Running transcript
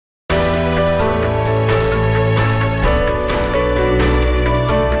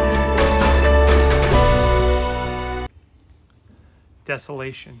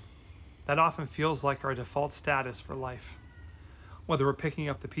desolation. That often feels like our default status for life. Whether we're picking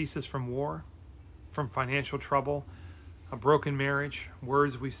up the pieces from war, from financial trouble, a broken marriage,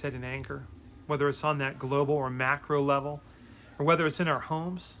 words we said in anger, whether it's on that global or macro level, or whether it's in our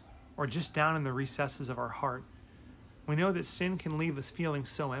homes, or just down in the recesses of our heart, we know that sin can leave us feeling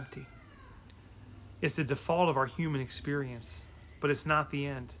so empty. It's the default of our human experience, but it's not the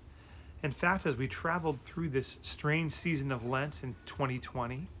end. In fact, as we traveled through this strange season of Lent in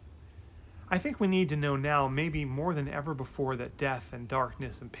 2020, I think we need to know now, maybe more than ever before, that death and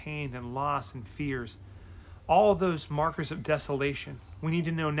darkness and pain and loss and fears, all those markers of desolation, we need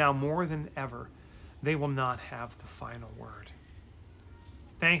to know now more than ever, they will not have the final word.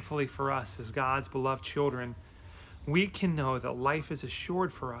 Thankfully for us as God's beloved children, we can know that life is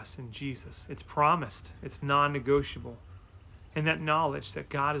assured for us in Jesus. It's promised, it's non-negotiable. And that knowledge that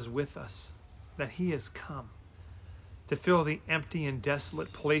God is with us, that He has come to fill the empty and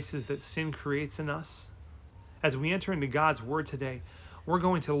desolate places that sin creates in us. As we enter into God's Word today, we're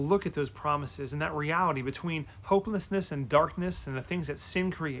going to look at those promises and that reality between hopelessness and darkness and the things that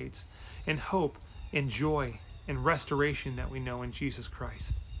sin creates, and hope and joy and restoration that we know in Jesus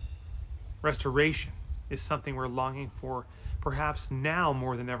Christ. Restoration is something we're longing for, perhaps now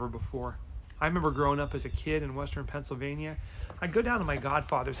more than ever before. I remember growing up as a kid in Western Pennsylvania. I'd go down to my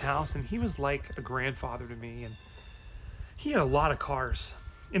godfather's house, and he was like a grandfather to me, and he had a lot of cars,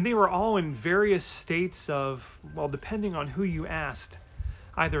 and they were all in various states of, well, depending on who you asked,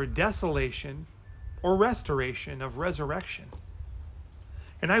 either desolation or restoration of resurrection.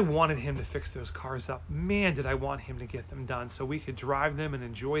 And I wanted him to fix those cars up. Man, did I want him to get them done so we could drive them and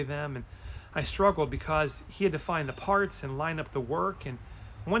enjoy them. And I struggled because he had to find the parts and line up the work. And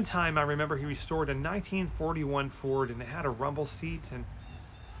one time I remember he restored a 1941 Ford, and it had a rumble seat, and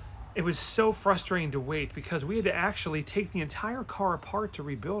it was so frustrating to wait because we had to actually take the entire car apart to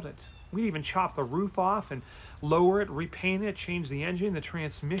rebuild it. We'd even chop the roof off and lower it, repaint it, change the engine, the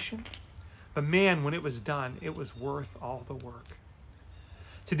transmission. But man, when it was done, it was worth all the work.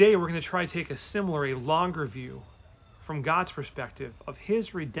 Today we're going to try to take a longer view from God's perspective of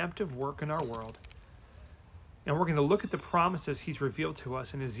His redemptive work in our world. And we're going to look at the promises He's revealed to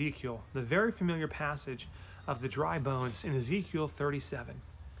us in Ezekiel, the very familiar passage of the dry bones in Ezekiel 37.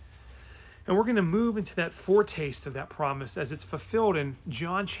 And we're going to move into that foretaste of that promise as it's fulfilled in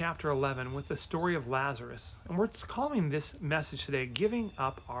John chapter 11 with the story of Lazarus. And we're calling this message today, Giving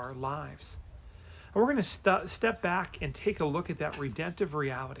Up Our Lives. And we're going to step back and take a look at that redemptive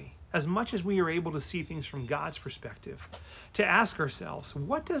reality, as much as we are able to see things from God's perspective, to ask ourselves,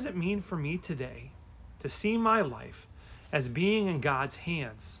 what does it mean for me today to see my life as being in God's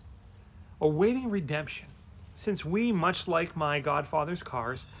hands, awaiting redemption, since we, much like my godfather's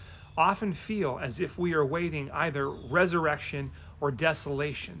cars, often feel as if we are awaiting either resurrection or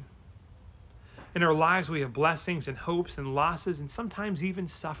desolation. In our lives, we have blessings and hopes and losses and sometimes even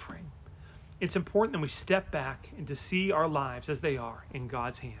suffering. It's important that we step back and to see our lives as they are in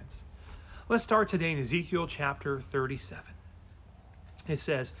God's hands. Let's start today in Ezekiel chapter 37. It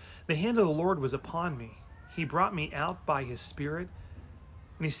says, "The hand of the Lord was upon me. He brought me out by His Spirit,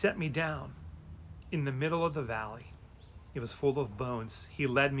 and He set me down in the middle of the valley. It was full of bones. He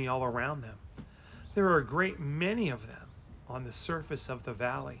led me all around them. There were a great many of them on the surface of the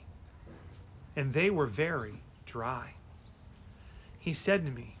valley, and they were very dry. He said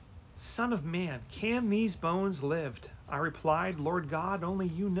to me, 'Son of man, can these bones live?' I replied, 'Lord God, only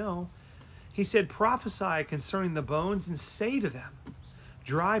you know.' He said, 'Prophesy concerning the bones and say to them,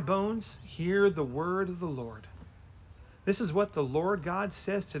 dry bones, hear the word of the Lord. This is what the Lord God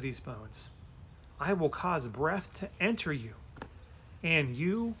says to these bones. I will cause breath to enter you, and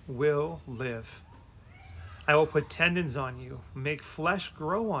you will live. I will put tendons on you, make flesh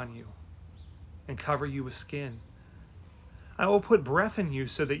grow on you, and cover you with skin. I will put breath in you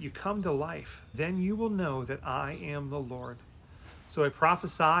so that you come to life. Then you will know that I am the Lord.' So I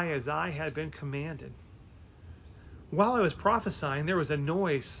prophesy as I had been commanded. While I was prophesying, there was a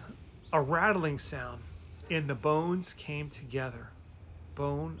noise, a rattling sound, and the bones came together,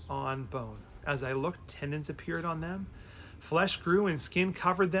 bone on bone. As I looked, tendons appeared on them, flesh grew and skin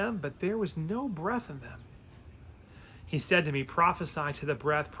covered them, but there was no breath in them. He said to me, 'Prophesy to the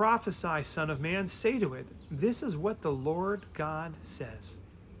breath, prophesy, Son of man, say to it, this is what the Lord God says.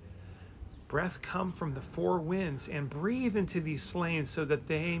 Breath come from the four winds and breathe into these slain so that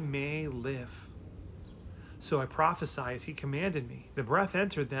they may live.' So I prophesied as he commanded me. The breath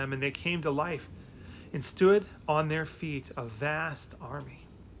entered them and they came to life and stood on their feet, a vast army.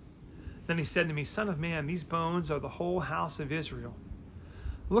 Then he said to me, 'Son of man, these bones are the whole house of Israel.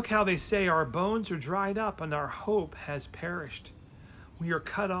 Look how they say, our bones are dried up and our hope has perished. We are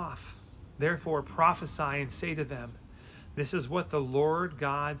cut off. Therefore prophesy and say to them, this is what the Lord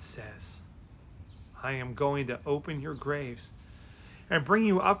God says. I am going to open your graves and bring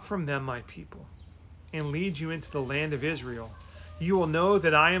you up from them, my people, and lead you into the land of Israel. You will know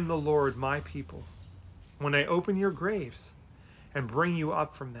that I am the Lord, my people, when I open your graves and bring you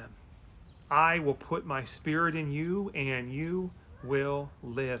up from them. I will put my spirit in you, and you will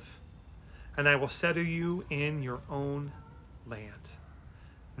live, and I will settle you in your own land.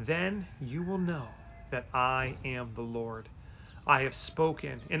 Then you will know that I am the Lord. I have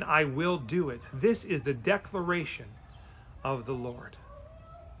spoken, and I will do it. This is the declaration of the Lord.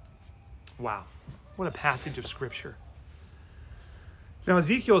 Wow, what a passage of Scripture. Now,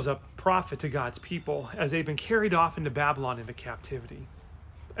 Ezekiel is a prophet to God's people as they've been carried off into Babylon into captivity.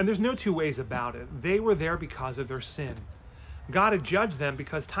 And there's no two ways about it. They were there because of their sin. God had judged them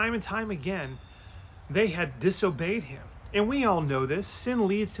because time and time again, they had disobeyed him. And we all know this. Sin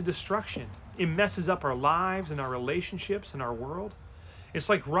leads to destruction. It messes up our lives and our relationships and our world. It's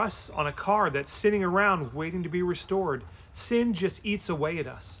like rust on a car that's sitting around waiting to be restored. Sin just eats away at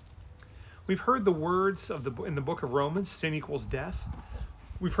us. We've heard the words in the book of Romans, sin equals death.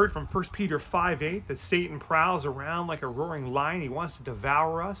 We've heard from 1 Peter 5:8 that Satan prowls around like a roaring lion. He wants to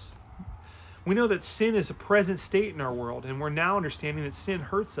devour us. We know that sin is a present state in our world, and we're now understanding that sin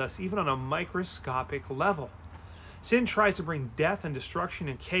hurts us even on a microscopic level. Sin tries to bring death and destruction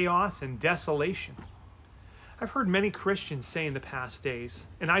and chaos and desolation. I've heard many Christians say in the past days,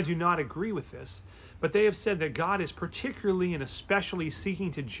 and I do not agree with this, but they have said that God is particularly and especially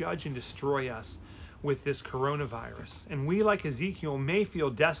seeking to judge and destroy us with this coronavirus. And we, like Ezekiel, may feel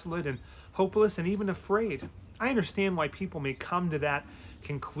desolate and hopeless and even afraid. I understand why people may come to that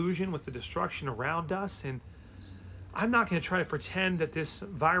conclusion with the destruction around us, and I'm not going to try to pretend that this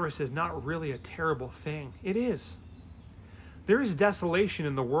virus is not really a terrible thing. It is. There is desolation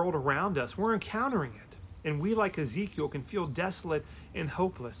in the world around us. We're encountering it. And we, like Ezekiel, can feel desolate and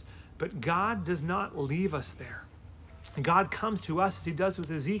hopeless. But God does not leave us there. God comes to us as he does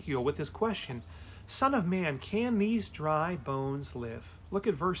with Ezekiel with this question, Son of man, can these dry bones live? Look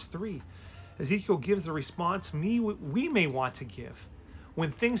at verse 3. Ezekiel gives the response we may want to give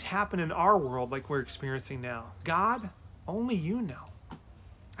when things happen in our world like we're experiencing now. God, only you know.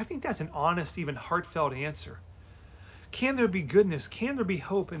 I think that's an honest, even heartfelt answer. Can there be goodness? Can there be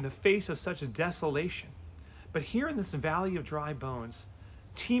hope in the face of such a desolation? But here in this valley of dry bones,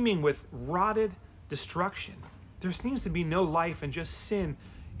 teeming with rotted destruction, there seems to be no life and just sin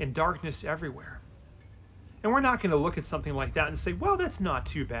and darkness everywhere. And we're not going to look at something like that and say, well, that's not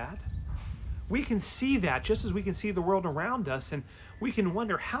too bad. We can see that just as we can see the world around us, and we can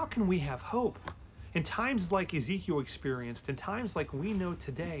wonder, how can we have hope? In times like Ezekiel experienced, in times like we know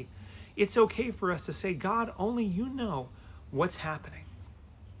today, it's okay for us to say, God, only you know what's happening.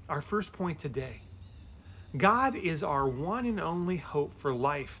 Our first point today, God is our one and only hope for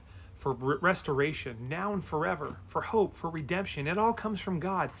life, for restoration, now and forever, for hope, for redemption. It all comes from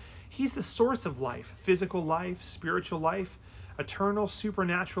God. He's the source of life, physical life, spiritual life, eternal,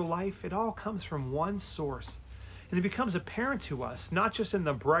 supernatural life. It all comes from one source. And it becomes apparent to us, not just in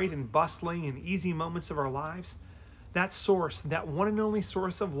the bright and bustling and easy moments of our lives. That source, that one and only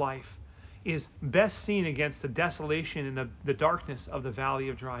source of life, is best seen against the desolation and the darkness of the valley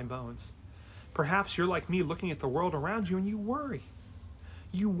of dry bones. Perhaps you're like me looking at the world around you and you worry.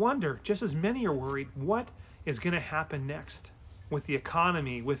 You wonder, just as many are worried, what is going to happen next with the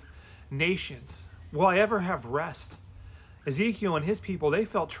economy, with nations? Will I ever have rest? Ezekiel and his people, they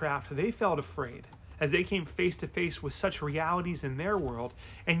felt trapped, they felt afraid as they came face to face with such realities in their world,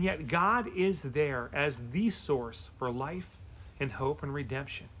 and yet God is there as the source for life and hope and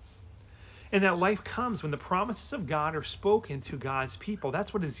redemption. And that life comes when the promises of God are spoken to God's people.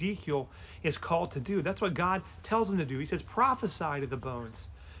 That's what Ezekiel is called to do. That's what God tells him to do. He says, prophesy to the bones.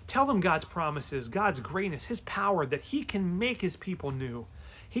 Tell them God's promises, God's greatness, his power, that he can make his people new.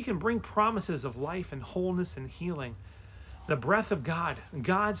 He can bring promises of life and wholeness and healing. The breath of God,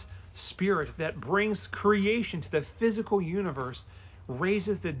 God's spirit that brings creation to the physical universe,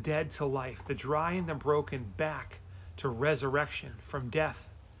 raises the dead to life, the dry and the broken back to resurrection, from death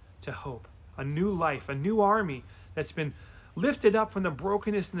to hope. A new life, a new army that's been lifted up from the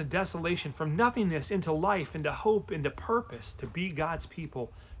brokenness and the desolation, from nothingness into life, into hope, into purpose, to be God's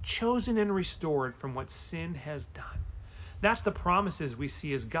people, chosen and restored from what sin has done. That's the promises we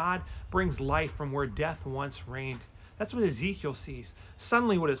see as God brings life from where death once reigned. That's what Ezekiel sees.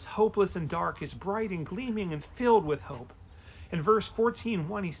 Suddenly what is hopeless and dark is bright and gleaming and filled with hope. In verse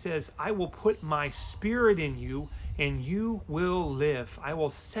 14:1, he says, I will put my spirit in you, and you will live. I will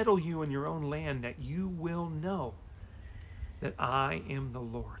settle you in your own land, that you will know. that I am the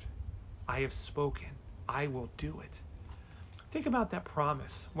Lord. I have spoken. I will do it. Think about that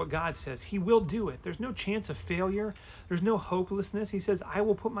promise, what God says. He will do it. There's no chance of failure. There's no hopelessness. He says, I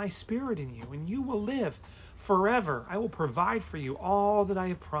will put my spirit in you, and you will live forever. I will provide for you all that I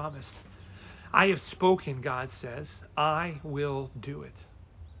have promised. I have spoken, God says. I will do it.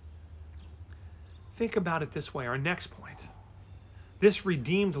 Think about it this way, our next point. This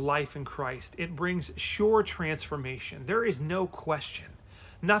redeemed life in Christ, it brings sure transformation. There is no question,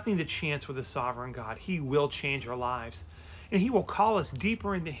 nothing to chance with a sovereign God. He will change our lives, and he will call us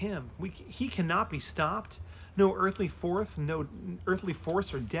deeper into him. He cannot be stopped. No earthly force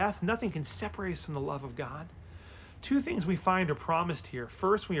or death, nothing can separate us from the love of God. Two things we find are promised here.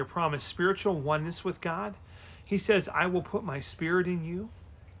 First, we are promised spiritual oneness with God. He says, I will put my spirit in you.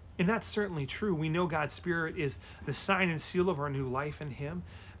 And that's certainly true. We know God's Spirit is the sign and seal of our new life in him,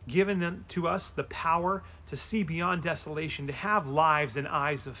 given to us the power to see beyond desolation, to have lives and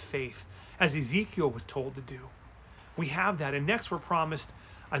eyes of faith, as Ezekiel was told to do. We have that. And next, we're promised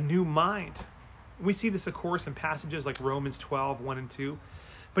a new mind. We see this, of course, in passages like Romans 12, 1 and 2.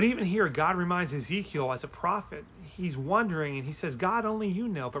 But even here, God reminds Ezekiel as a prophet. He's wondering, and he says, God, only you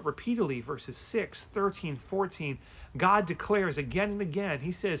know. But repeatedly, verses 6, 13, 14, God declares again and again,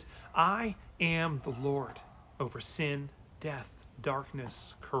 he says, I am the Lord over sin, death,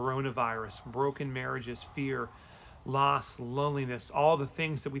 darkness, coronavirus, broken marriages, fear, loss, loneliness, all the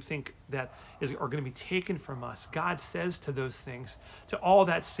things that we think that are going to be taken from us. God says to those things, to all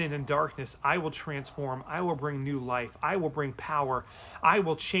that sin and darkness, I will transform, I will bring new life, I will bring power, I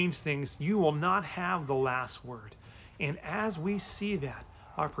will change things. You will not have the last word. And as we see that,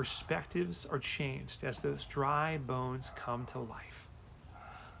 our perspectives are changed as those dry bones come to life.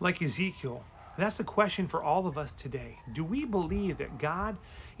 Like Ezekiel, that's the question for all of us today. Do we believe that God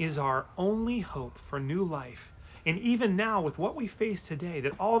is our only hope for new life? And even now, with what we face today,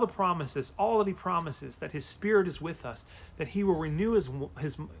 that all the promises, all that he promises, that his Spirit is with us, that he will renew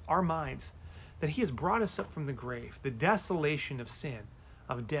our minds, that he has brought us up from the grave, the desolation of sin,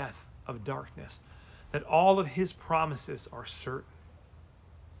 of death, of darkness, that all of his promises are certain.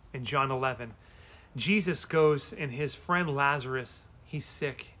 In John 11, Jesus goes, and his friend Lazarus, he's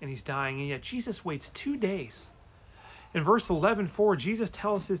sick and he's dying, and yet Jesus waits 2 days. In verse 11:4, Jesus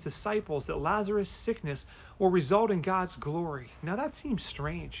tells his disciples that Lazarus' sickness will result in God's glory. Now that seems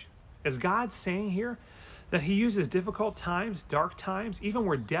strange. Is God saying here that he uses difficult times, dark times, even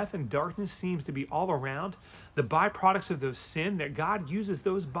where death and darkness seems to be all around, the byproducts of those sin, that God uses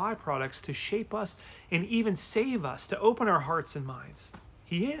those byproducts to shape us and even save us, to open our hearts and minds?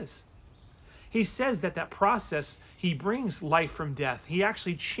 He is. He says that process, he brings life from death. He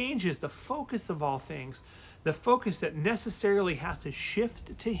actually changes the focus of all things, the focus that necessarily has to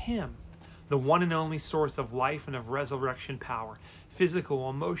shift to him, the one and only source of life and of resurrection power,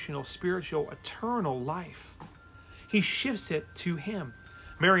 physical, emotional, spiritual, eternal life. He shifts it to him.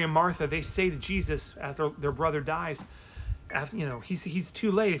 Mary and Martha, they say to Jesus as their brother dies, he's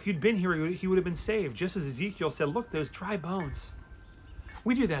too late. If you'd been here, he would have been saved. Just as Ezekiel said, look, those dry bones.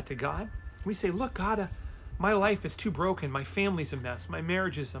 We do that to God. We say, look, God, my life is too broken. My family's a mess. My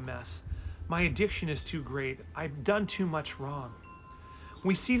marriage is a mess. My addiction is too great. I've done too much wrong.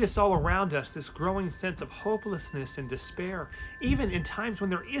 We see this all around us, this growing sense of hopelessness and despair. Even in times when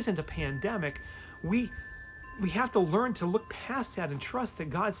there isn't a pandemic, we have to learn to look past that and trust that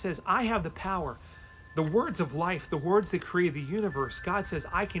God says, I have the power. The words of life, the words that create the universe, God says,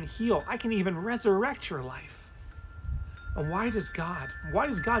 I can heal. I can even resurrect your life. And why does God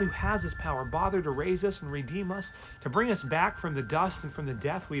who has this power bother to raise us and redeem us, to bring us back from the dust and from the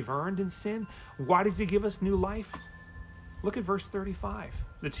death we've earned in sin? Why does he give us new life? Look at verse 35,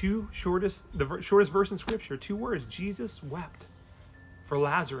 the shortest verse in Scripture, 2 words. Jesus wept for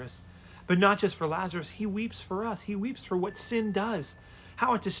Lazarus, but not just for Lazarus. He weeps for us. He weeps for what sin does,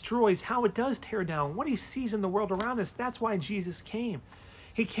 how it destroys, how it does tear down, what he sees in the world around us. That's why Jesus came.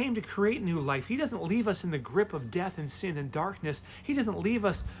 He came to create new life. He doesn't leave us in the grip of death and sin and darkness. He doesn't leave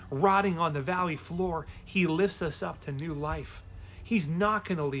us rotting on the valley floor. He lifts us up to new life. He's not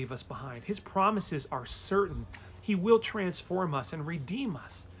going to leave us behind. His promises are certain. He will transform us and redeem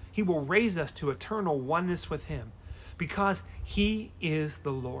us. He will raise us to eternal oneness with him because he is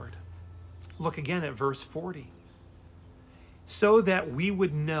the Lord. Look again at verse 40. So that we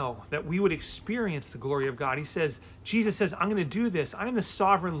would know, that we would experience the glory of God. Jesus says, I'm going to do this. I'm the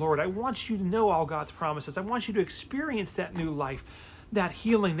sovereign Lord. I want you to know all God's promises. I want you to experience that new life, that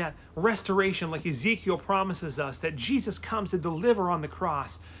healing, that restoration, like Ezekiel promises us, that Jesus comes to deliver on the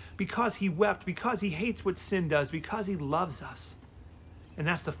cross because he wept, because he hates what sin does, because he loves us. And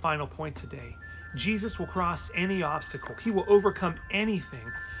that's the final point today. Jesus will cross any obstacle. He will overcome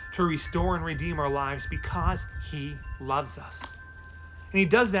anything to restore and redeem our lives because he loves us. And he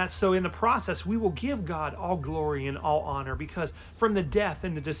does that so in the process we will give God all glory and all honor, because from the death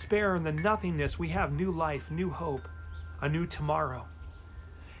and the despair and the nothingness we have new life, new hope, a new tomorrow.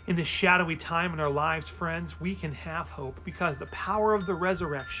 In this shadowy time in our lives, friends, we can have hope because the power of the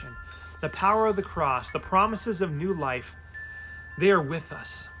resurrection, the power of the cross, the promises of new life, they are with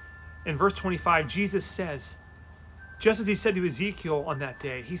us. In verse 25, Jesus says, just as he said to Ezekiel on that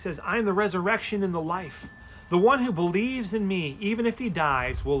day, he says, I am the resurrection and the life. The one who believes in me, even if he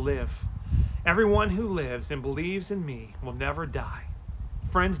dies, will live. Everyone who lives and believes in me will never die.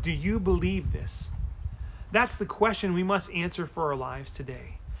 Friends, do you believe this? That's the question we must answer for our lives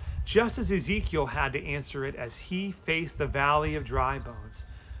today. Just as Ezekiel had to answer it as he faced the valley of dry bones,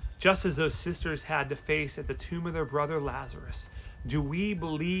 just as those sisters had to face at the tomb of their brother Lazarus, do we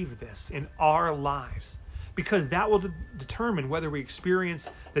believe this in our lives? Because that will determine whether we experience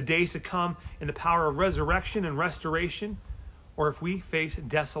the days to come in the power of resurrection and restoration, or if we face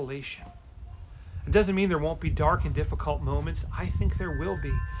desolation. It doesn't mean there won't be dark and difficult moments. I think there will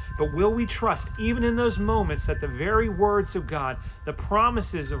be. But will we trust, even in those moments, that the very words of God, the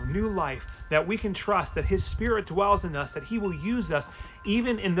promises of new life, that we can trust that his Spirit dwells in us, that he will use us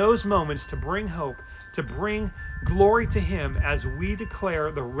even in those moments to bring hope, to bring glory to him as we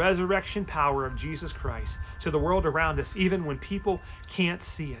declare the resurrection power of Jesus Christ to the world around us, even when people can't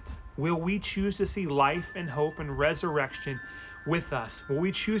see it? Will we choose to see life and hope and resurrection with us? Will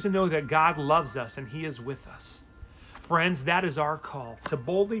we choose to know that God loves us and he is with us? Friends, that is our call, to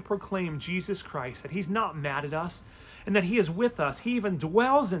boldly proclaim Jesus Christ, that he's not mad at us and that he is with us. He even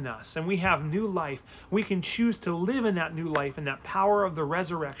dwells in us and we have new life. We can choose to live in that new life and that power of the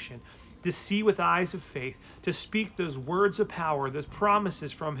resurrection, to see with eyes of faith, to speak those words of power, those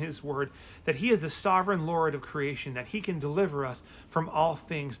promises from his word, that he is the sovereign Lord of creation, that he can deliver us from all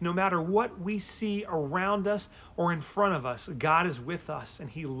things. No matter what we see around us or in front of us, God is with us and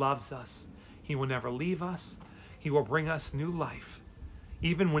he loves us. He will never leave us. He will bring us new life,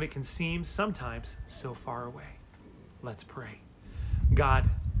 even when it can seem sometimes so far away. Let's pray. God,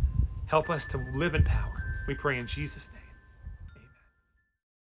 help us to live in power. We pray in Jesus' name.